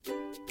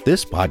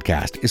This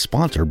podcast is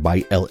sponsored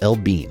by LL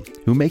Bean,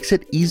 who makes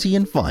it easy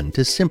and fun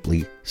to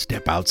simply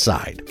step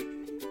outside.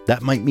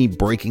 That might mean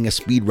breaking a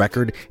speed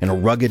record in a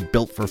rugged,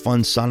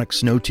 built-for-fun Sonic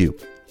snow tube,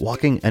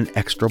 walking an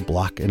extra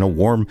block in a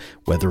warm,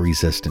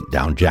 weather-resistant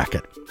down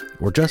jacket,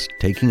 or just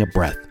taking a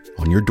breath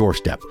on your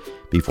doorstep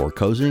before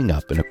cozying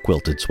up in a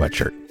quilted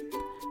sweatshirt.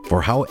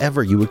 For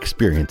however you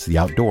experience the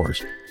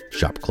outdoors,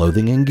 shop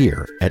clothing and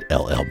gear at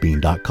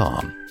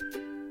llbean.com.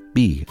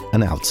 Be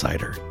an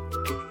outsider.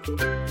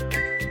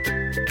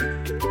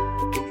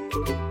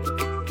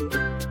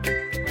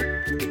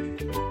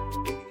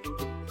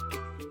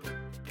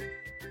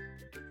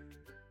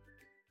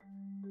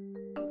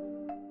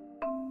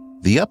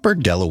 The Upper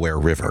Delaware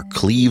River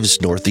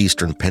cleaves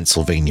northeastern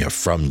Pennsylvania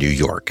from New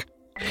York.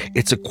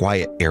 It's a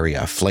quiet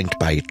area flanked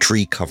by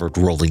tree-covered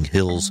rolling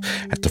hills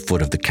at the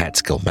foot of the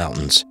Catskill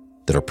Mountains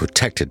that are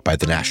protected by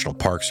the National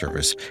Park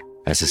Service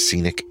as a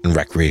scenic and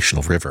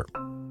recreational river.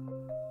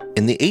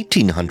 In the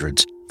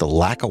 1800s, the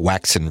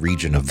Lackawaxen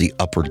region of the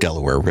Upper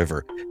Delaware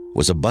River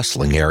was a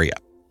bustling area,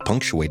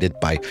 punctuated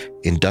by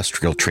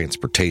industrial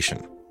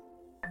transportation.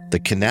 The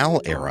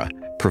canal era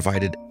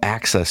provided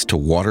access to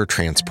water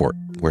transport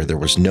where there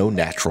was no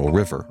natural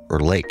river or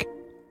lake.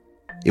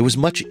 It was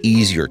much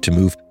easier to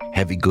move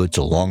heavy goods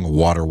along a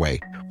waterway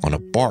on a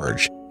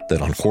barge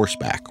than on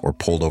horseback or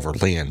pulled over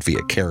land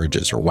via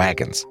carriages or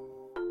wagons.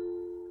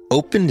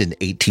 Opened in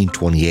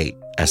 1828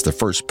 as the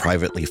first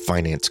privately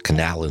financed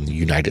canal in the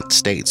United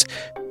States,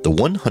 the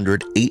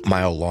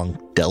 108-mile-long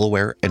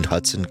Delaware and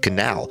Hudson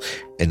Canal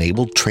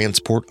enabled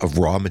transport of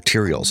raw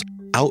materials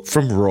out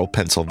from rural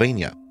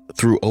Pennsylvania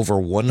through over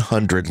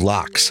 100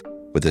 locks,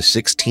 with a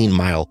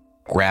 16-mile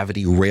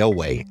gravity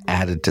railway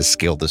added to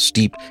scale the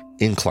steep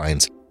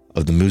inclines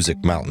of the Music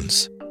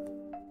Mountains.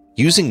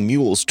 Using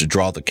mules to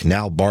draw the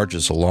canal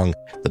barges along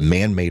the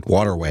man-made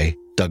waterway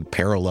dug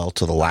parallel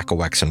to the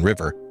Lackawaxen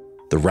River,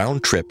 the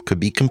round trip could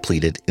be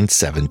completed in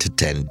 7 to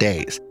 10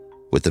 days,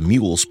 with the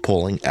mules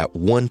pulling at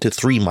 1 to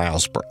 3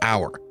 miles per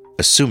hour,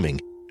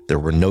 assuming there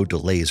were no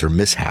delays or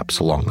mishaps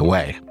along the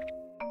way.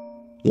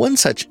 One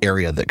such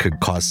area that could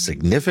cause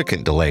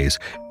significant delays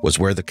was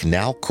where the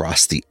canal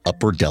crossed the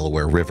Upper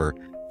Delaware River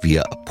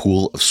via a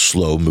pool of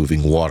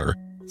slow-moving water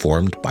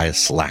formed by a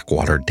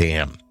slackwater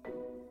dam.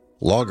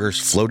 Loggers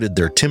floated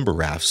their timber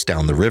rafts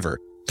down the river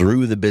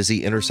through the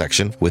busy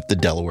intersection with the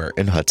Delaware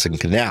and Hudson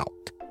Canal,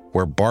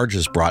 where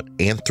barges brought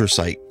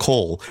anthracite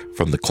coal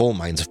from the coal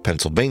mines of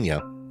Pennsylvania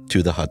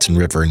to the Hudson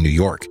River in New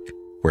York,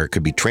 where it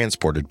could be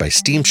transported by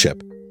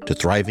steamship to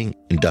thriving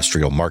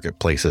industrial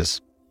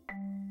marketplaces.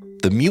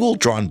 The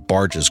mule-drawn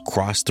barges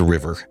crossed the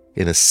river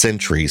in a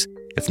centuries,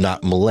 if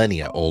not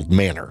millennia-old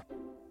manner.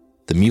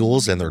 The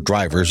mules and their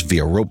drivers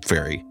via rope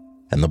ferry,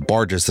 and the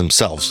barges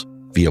themselves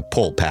via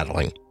pole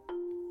paddling.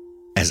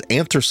 As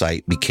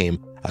anthracite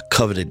became a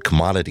coveted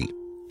commodity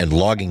and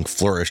logging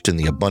flourished in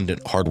the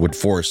abundant hardwood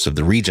forests of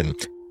the region,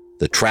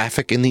 the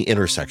traffic in the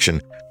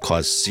intersection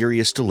caused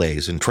serious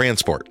delays in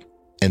transport,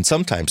 and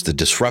sometimes the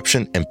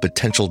disruption and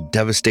potential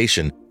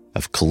devastation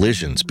of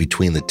collisions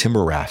between the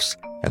timber rafts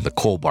and the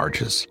coal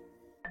barges.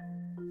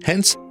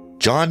 Hence,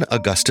 John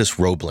Augustus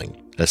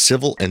Roebling, a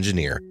civil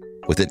engineer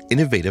with an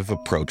innovative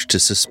approach to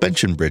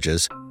suspension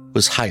bridges,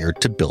 was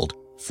hired to build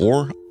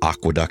 4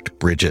 aqueduct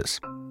bridges.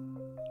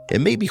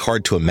 It may be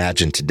hard to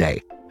imagine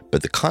today,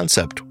 but the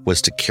concept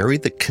was to carry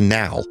the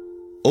canal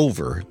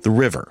over the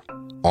river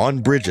on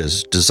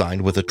bridges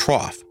designed with a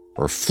trough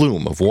or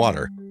flume of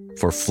water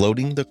for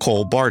floating the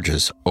coal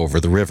barges over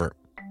the river,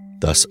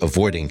 thus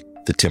avoiding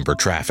the timber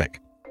traffic.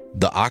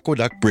 The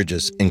aqueduct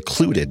bridges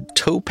included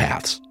tow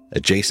paths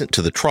adjacent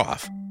to the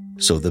trough,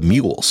 so the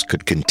mules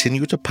could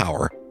continue to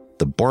power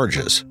the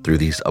barges through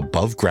these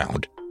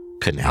above-ground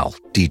canal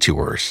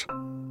detours.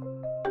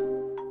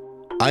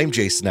 I'm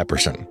Jason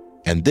Epperson,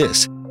 and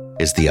this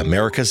is the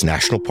America's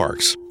National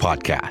Parks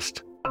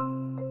podcast.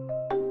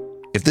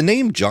 If the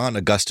name John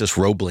Augustus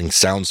Roebling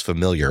sounds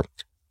familiar,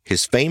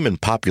 his fame in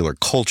popular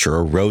culture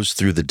arose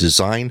through the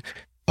design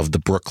of the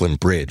Brooklyn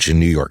Bridge in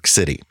New York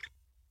City.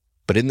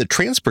 But in the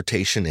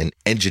transportation and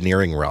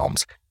engineering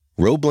realms,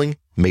 Roebling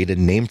made a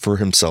name for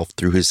himself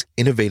through his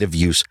innovative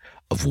use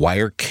of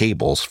wire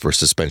cables for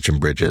suspension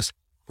bridges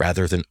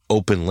rather than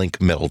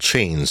open-link metal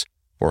chains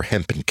or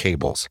hempen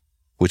cables,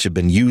 which had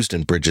been used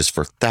in bridges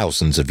for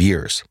thousands of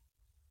years.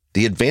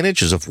 The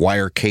advantages of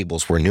wire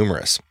cables were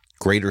numerous: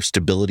 greater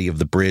stability of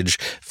the bridge,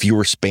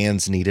 fewer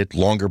spans needed,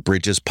 longer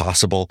bridges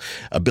possible,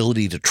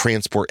 ability to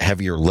transport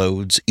heavier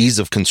loads, ease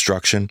of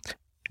construction,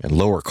 and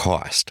lower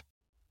cost.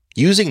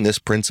 Using this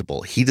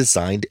principle, he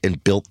designed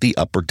and built the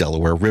Upper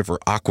Delaware River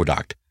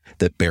Aqueduct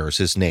that bears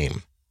his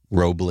name,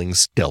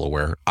 Roebling's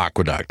Delaware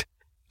Aqueduct,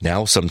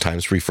 now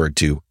sometimes referred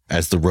to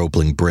as the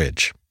Roebling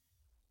Bridge.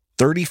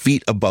 30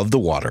 feet above the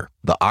water,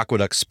 the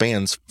aqueduct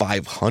spans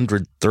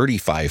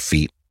 535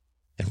 feet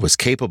and was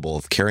capable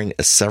of carrying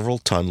a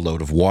several-ton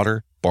load of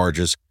water,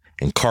 barges,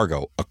 and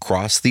cargo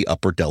across the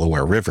Upper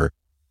Delaware River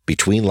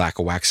between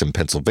Lackawaxen,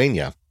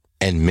 Pennsylvania,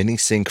 and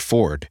Minisink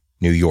Ford,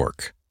 New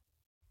York.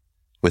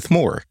 With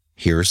more,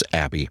 here's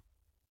Abby.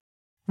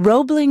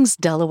 Roebling's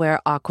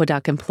Delaware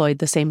Aqueduct employed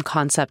the same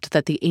concept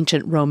that the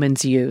ancient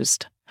Romans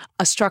used,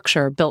 a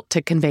structure built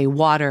to convey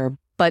water,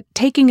 but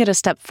taking it a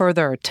step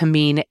further to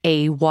mean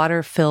a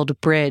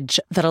water-filled bridge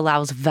that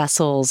allows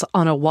vessels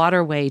on a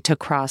waterway to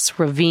cross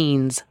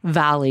ravines,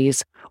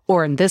 valleys,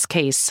 or in this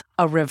case,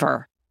 a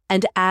river,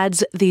 and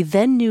adds the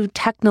then new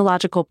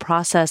technological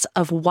process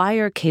of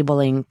wire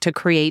cabling to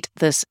create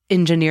this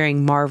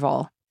engineering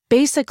marvel.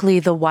 Basically,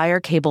 the wire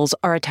cables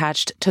are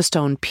attached to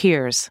stone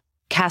piers.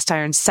 Cast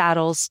iron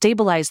saddles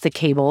stabilize the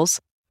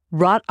cables,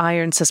 wrought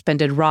iron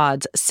suspended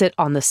rods sit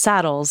on the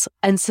saddles,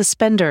 and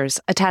suspenders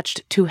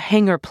attached to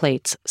hanger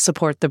plates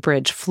support the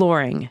bridge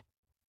flooring.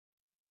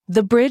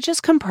 The bridge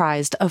is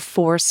comprised of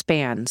 4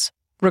 spans,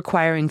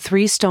 requiring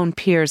 3 stone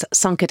piers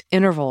sunk at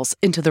intervals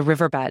into the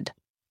riverbed.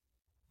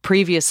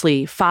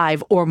 Previously,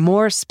 5 or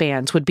more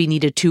spans would be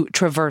needed to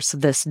traverse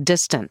this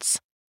distance.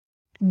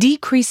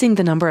 Decreasing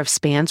the number of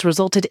spans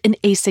resulted in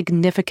a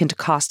significant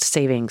cost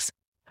savings,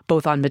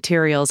 both on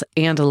materials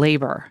and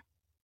labor.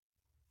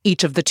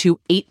 Each of the 2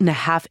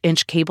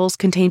 8.5-inch cables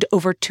contained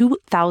over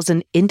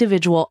 2,000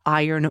 individual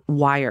iron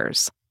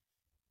wires.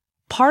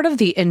 Part of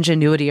the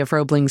ingenuity of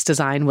Roebling's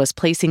design was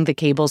placing the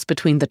cables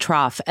between the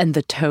trough and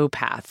the tow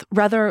path,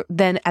 rather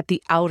than at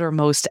the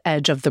outermost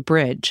edge of the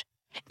bridge,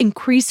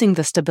 increasing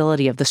the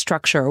stability of the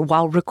structure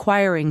while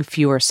requiring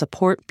fewer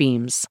support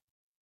beams.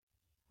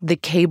 The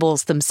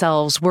cables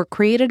themselves were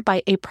created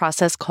by a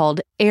process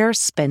called air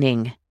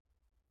spinning.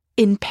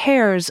 In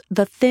pairs,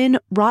 the thin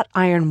wrought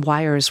iron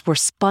wires were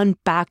spun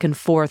back and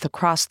forth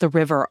across the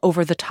river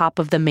over the top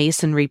of the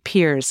masonry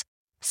piers,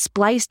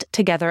 spliced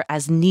together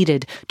as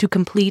needed to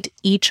complete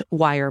each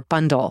wire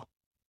bundle.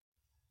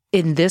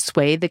 In this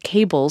way, the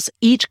cables,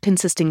 each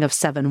consisting of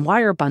 7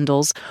 wire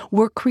bundles,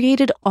 were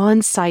created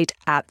on site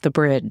at the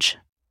bridge.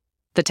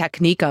 The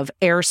technique of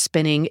air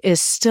spinning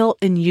is still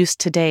in use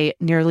today,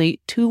 nearly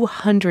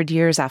 200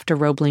 years after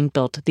Roebling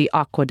built the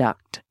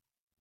aqueduct.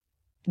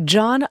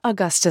 John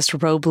Augustus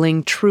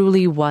Roebling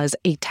truly was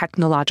a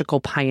technological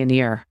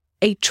pioneer,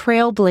 a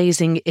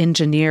trailblazing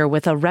engineer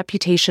with a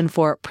reputation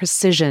for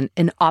precision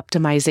and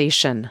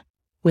optimization,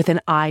 with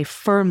an eye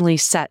firmly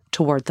set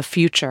toward the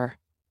future.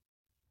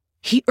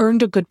 He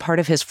earned a good part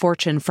of his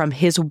fortune from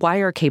his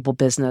wire cable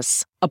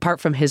business,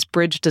 apart from his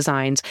bridge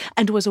designs,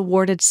 and was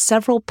awarded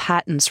several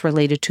patents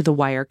related to the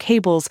wire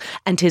cables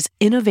and his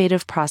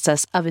innovative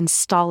process of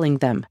installing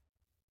them.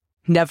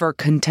 Never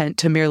content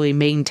to merely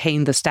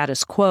maintain the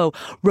status quo,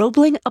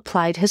 Roebling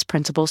applied his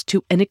principles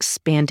to an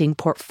expanding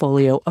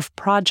portfolio of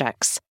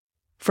projects,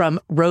 from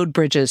road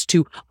bridges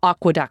to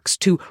aqueducts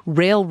to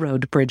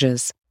railroad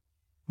bridges.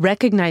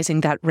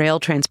 Recognizing that rail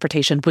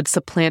transportation would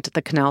supplant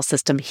the canal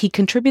system, he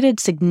contributed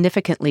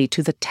significantly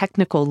to the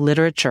technical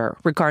literature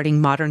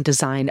regarding modern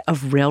design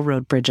of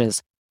railroad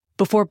bridges,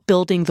 before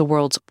building the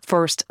world's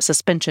first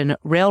suspension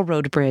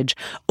railroad bridge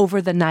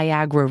over the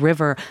Niagara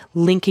River,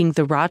 linking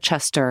the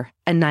Rochester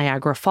and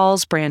Niagara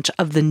Falls branch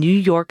of the New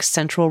York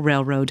Central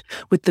Railroad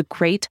with the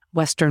Great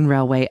Western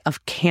Railway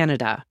of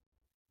Canada.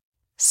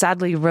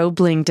 Sadly,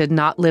 Roebling did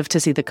not live to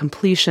see the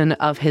completion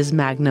of his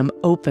magnum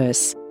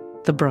opus,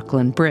 the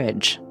Brooklyn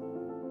Bridge.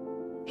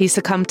 He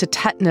succumbed to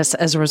tetanus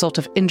as a result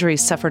of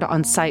injuries suffered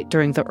on site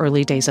during the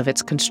early days of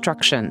its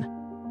construction.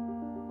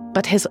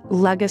 But his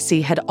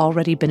legacy had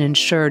already been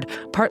ensured,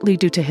 partly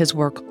due to his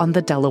work on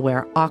the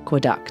Delaware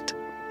Aqueduct.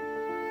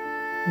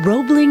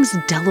 Roebling's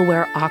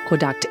Delaware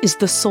Aqueduct is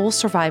the sole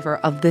survivor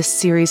of this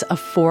series of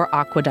 4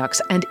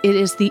 aqueducts, and it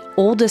is the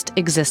oldest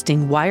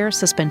existing wire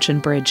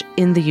suspension bridge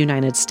in the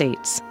United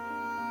States.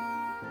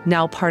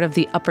 Now part of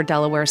the Upper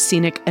Delaware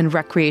Scenic and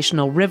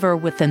Recreational River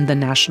within the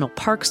National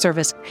Park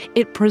Service,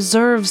 it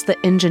preserves the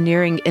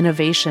engineering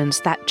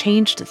innovations that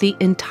changed the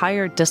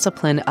entire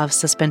discipline of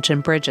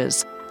suspension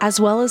bridges, as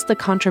well as the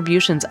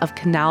contributions of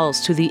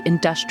canals to the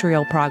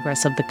industrial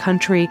progress of the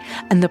country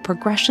and the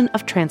progression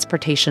of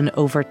transportation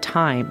over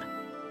time.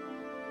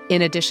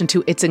 In addition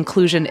to its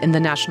inclusion in the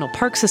National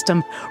Park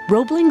System,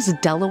 Roebling's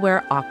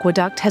Delaware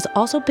Aqueduct has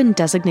also been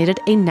designated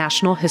a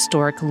National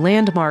Historic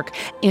Landmark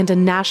and a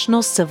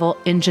National Civil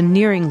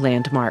Engineering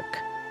Landmark.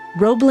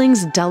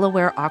 Roebling's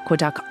Delaware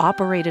Aqueduct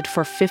operated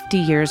for 50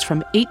 years from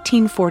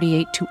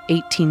 1848 to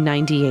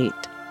 1898.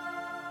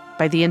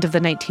 By the end of the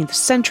 19th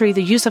century,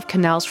 the use of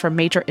canals for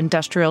major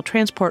industrial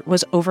transport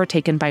was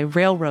overtaken by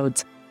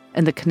railroads,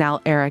 and the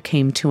canal era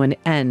came to an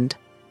end.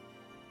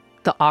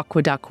 The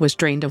aqueduct was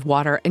drained of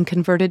water and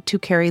converted to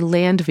carry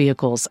land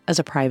vehicles as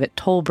a private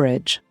toll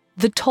bridge.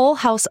 The toll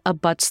house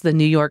abuts the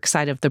New York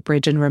side of the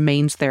bridge and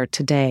remains there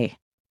today.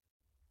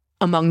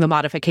 Among the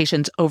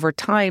modifications over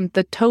time,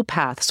 the tow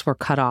paths were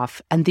cut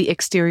off and the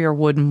exterior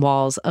wooden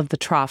walls of the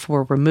trough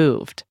were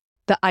removed.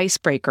 The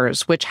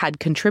icebreakers, which had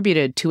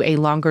contributed to a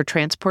longer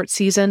transport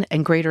season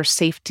and greater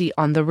safety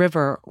on the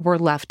river, were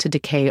left to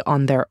decay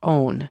on their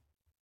own.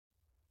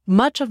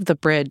 Much of the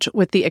bridge,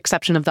 with the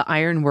exception of the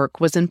ironwork,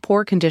 was in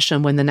poor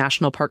condition when the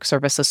National Park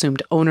Service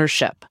assumed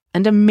ownership,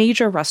 and a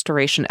major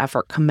restoration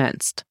effort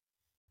commenced.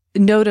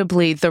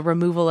 Notably, the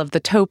removal of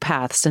the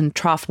towpaths and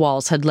trough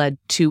walls had led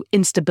to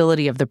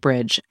instability of the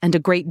bridge, and a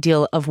great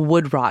deal of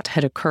wood rot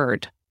had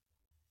occurred.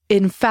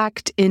 In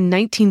fact, in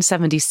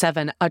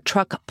 1977, a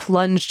truck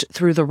plunged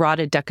through the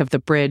rotted deck of the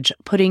bridge,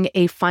 putting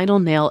a final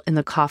nail in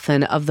the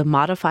coffin of the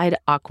modified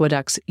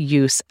aqueduct's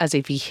use as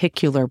a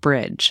vehicular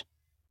bridge.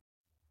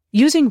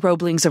 Using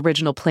Roebling's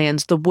original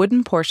plans, the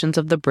wooden portions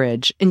of the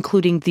bridge,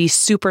 including the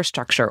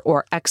superstructure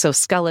or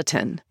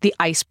exoskeleton, the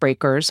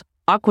icebreakers,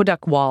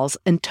 aqueduct walls,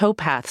 and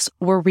towpaths,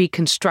 were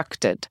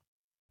reconstructed.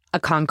 A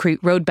concrete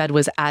roadbed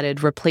was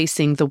added,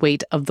 replacing the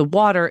weight of the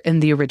water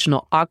in the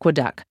original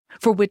aqueduct,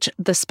 for which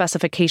the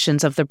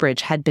specifications of the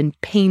bridge had been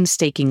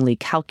painstakingly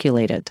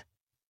calculated.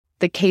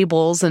 The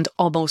cables and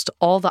almost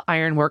all the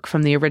ironwork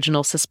from the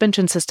original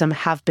suspension system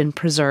have been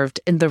preserved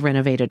in the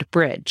renovated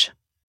bridge.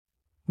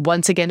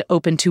 Once again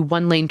open to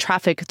one-lane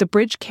traffic, the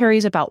bridge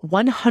carries about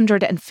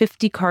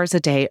 150 cars a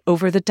day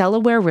over the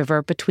Delaware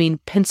River between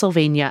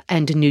Pennsylvania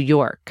and New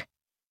York.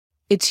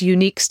 Its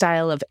unique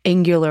style of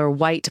angular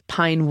white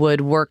pine wood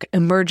work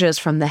emerges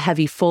from the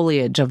heavy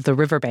foliage of the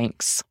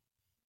riverbanks.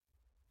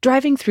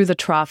 Driving through the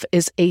trough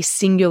is a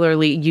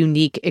singularly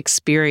unique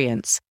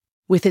experience,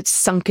 with its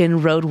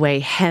sunken roadway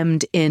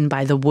hemmed in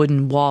by the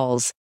wooden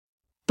walls.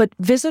 But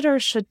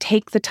visitors should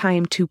take the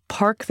time to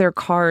park their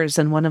cars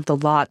in one of the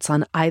lots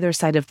on either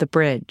side of the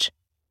bridge,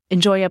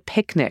 enjoy a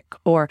picnic,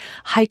 or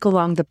hike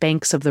along the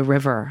banks of the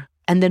river,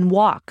 and then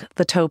walk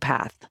the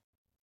towpath.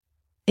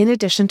 In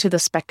addition to the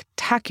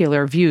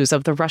spectacular views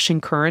of the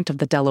rushing current of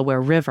the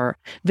Delaware River,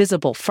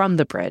 visible from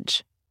the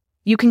bridge,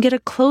 you can get a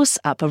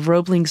close-up of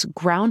Roebling's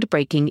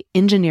groundbreaking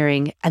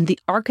engineering and the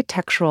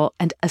architectural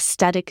and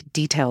aesthetic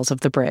details of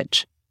the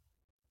bridge.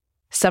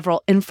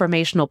 Several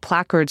informational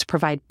placards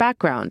provide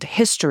background,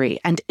 history,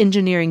 and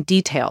engineering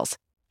details,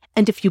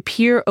 and if you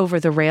peer over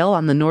the rail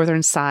on the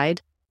northern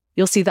side,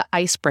 you'll see the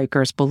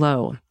icebreakers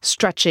below,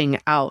 stretching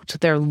out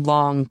their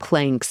long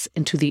planks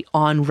into the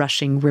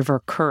onrushing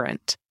river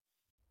current.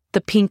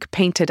 The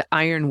pink-painted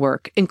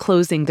ironwork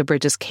enclosing the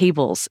bridge's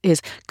cables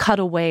is cut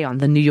away on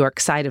the New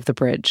York side of the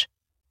bridge,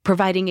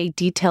 providing a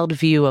detailed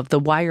view of the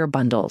wire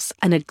bundles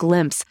and a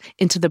glimpse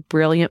into the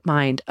brilliant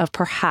mind of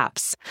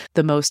perhaps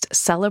the most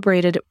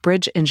celebrated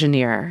bridge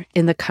engineer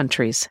in the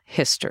country's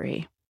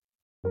history.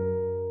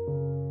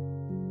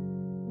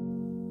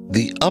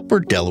 The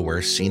Upper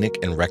Delaware Scenic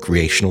and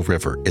Recreational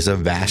River is a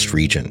vast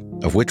region,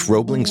 of which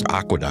Roebling's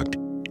Aqueduct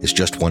is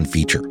just one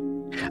feature.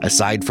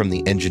 Aside from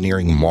the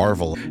engineering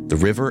marvel, the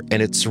river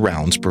and its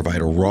surrounds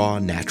provide a raw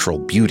natural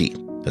beauty,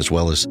 as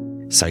well as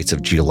sites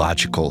of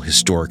geological,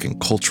 historic,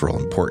 and cultural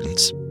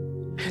importance.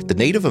 The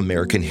Native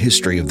American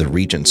history of the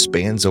region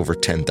spans over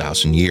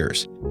 10,000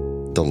 years.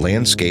 The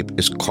landscape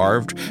is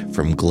carved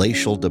from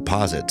glacial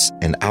deposits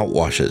and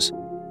outwashes,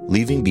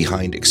 leaving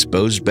behind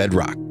exposed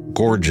bedrock,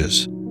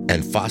 gorges,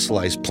 and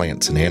fossilized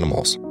plants and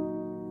animals.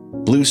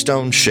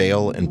 Bluestone,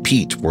 shale, and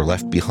peat were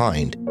left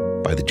behind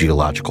by the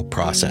geological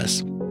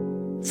process.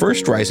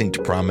 First rising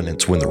to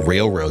prominence when the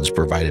railroads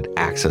provided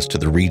access to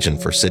the region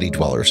for city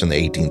dwellers in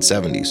the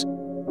 1870s,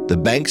 the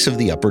banks of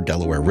the Upper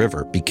Delaware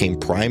River became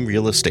prime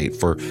real estate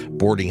for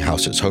boarding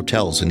houses,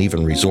 hotels, and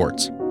even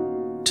resorts.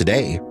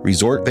 Today,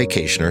 resort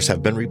vacationers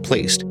have been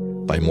replaced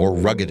by more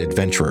rugged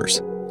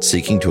adventurers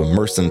seeking to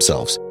immerse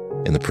themselves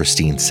in the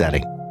pristine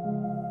setting.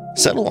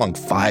 Set along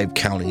 5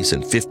 counties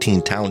and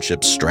 15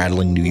 townships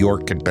straddling New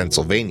York and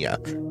Pennsylvania,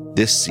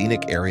 this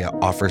scenic area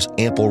offers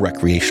ample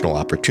recreational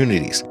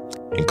opportunities,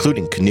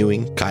 including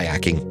canoeing,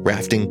 kayaking,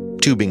 rafting,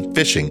 tubing,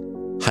 fishing,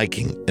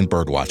 hiking, and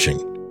birdwatching.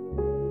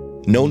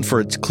 Known for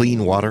its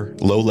clean water,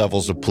 low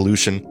levels of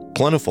pollution,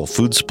 plentiful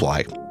food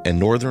supply, and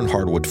northern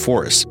hardwood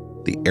forests,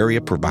 the area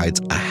provides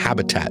a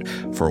habitat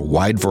for a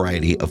wide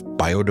variety of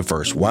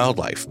biodiverse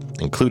wildlife,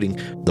 including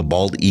the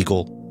bald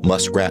eagle,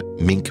 muskrat,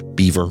 mink,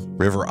 beaver,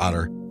 river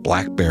otter,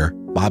 black bear,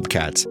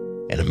 bobcats,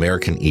 and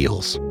American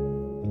eels.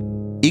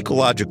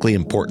 Ecologically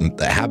important,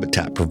 the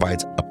habitat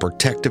provides a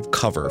protective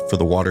cover for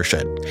the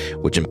watershed,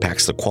 which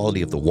impacts the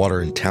quality of the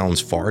water in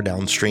towns far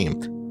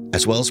downstream,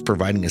 as well as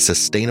providing a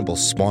sustainable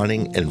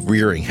spawning and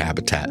rearing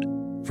habitat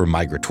for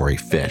migratory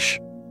fish.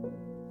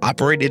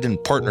 Operated in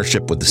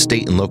partnership with the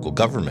state and local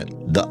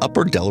government, the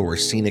Upper Delaware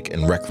Scenic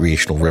and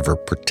Recreational River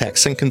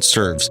protects and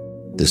conserves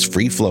this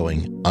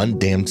free-flowing,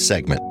 undammed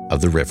segment of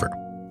the river.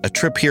 A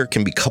trip here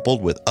can be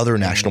coupled with other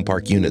national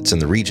park units in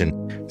the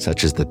region,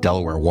 such as the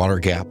Delaware Water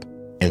Gap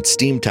and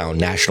Steamtown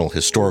National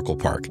Historical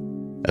Park,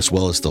 as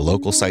well as the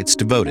local sites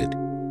devoted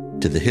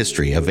to the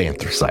history of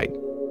anthracite.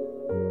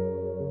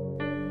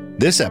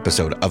 This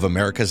episode of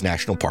America's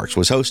National Parks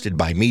was hosted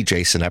by me,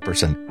 Jason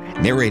Epperson,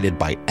 narrated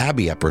by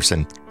Abby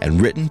Epperson,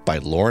 and written by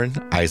Lauren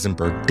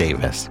Eisenberg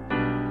Davis.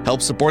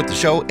 Help support the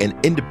show and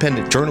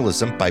independent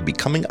journalism by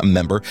becoming a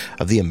member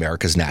of the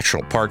America's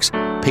National Parks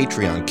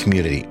Patreon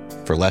community.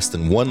 For less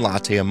than one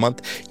latte a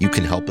month, you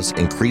can help us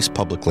increase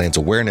public lands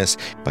awareness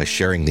by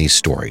sharing these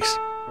stories.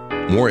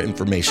 More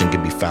information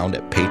can be found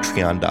at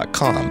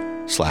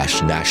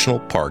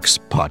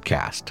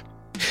patreon.com/nationalparkspodcast.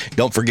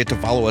 Don't forget to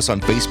follow us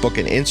on Facebook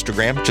and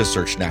Instagram. Just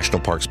search National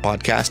Parks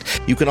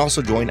Podcast. You can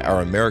also join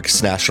our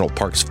America's National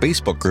Parks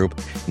Facebook group,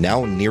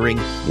 now nearing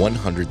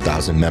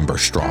 100,000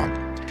 members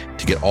strong,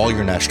 to get all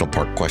your national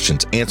park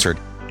questions answered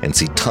and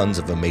see tons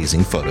of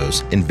amazing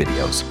photos and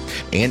videos.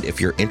 And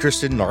if you're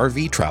interested in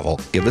RV travel,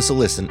 give us a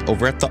listen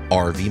over at the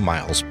RV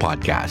Miles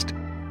podcast.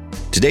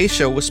 Today's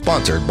show was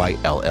sponsored by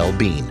LL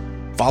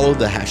Bean. Follow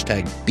the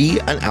hashtag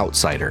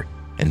 #BeAnOutsider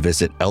and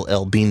visit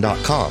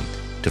llbean.com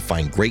to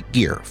find great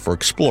gear for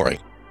exploring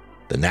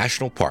the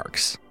national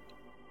parks.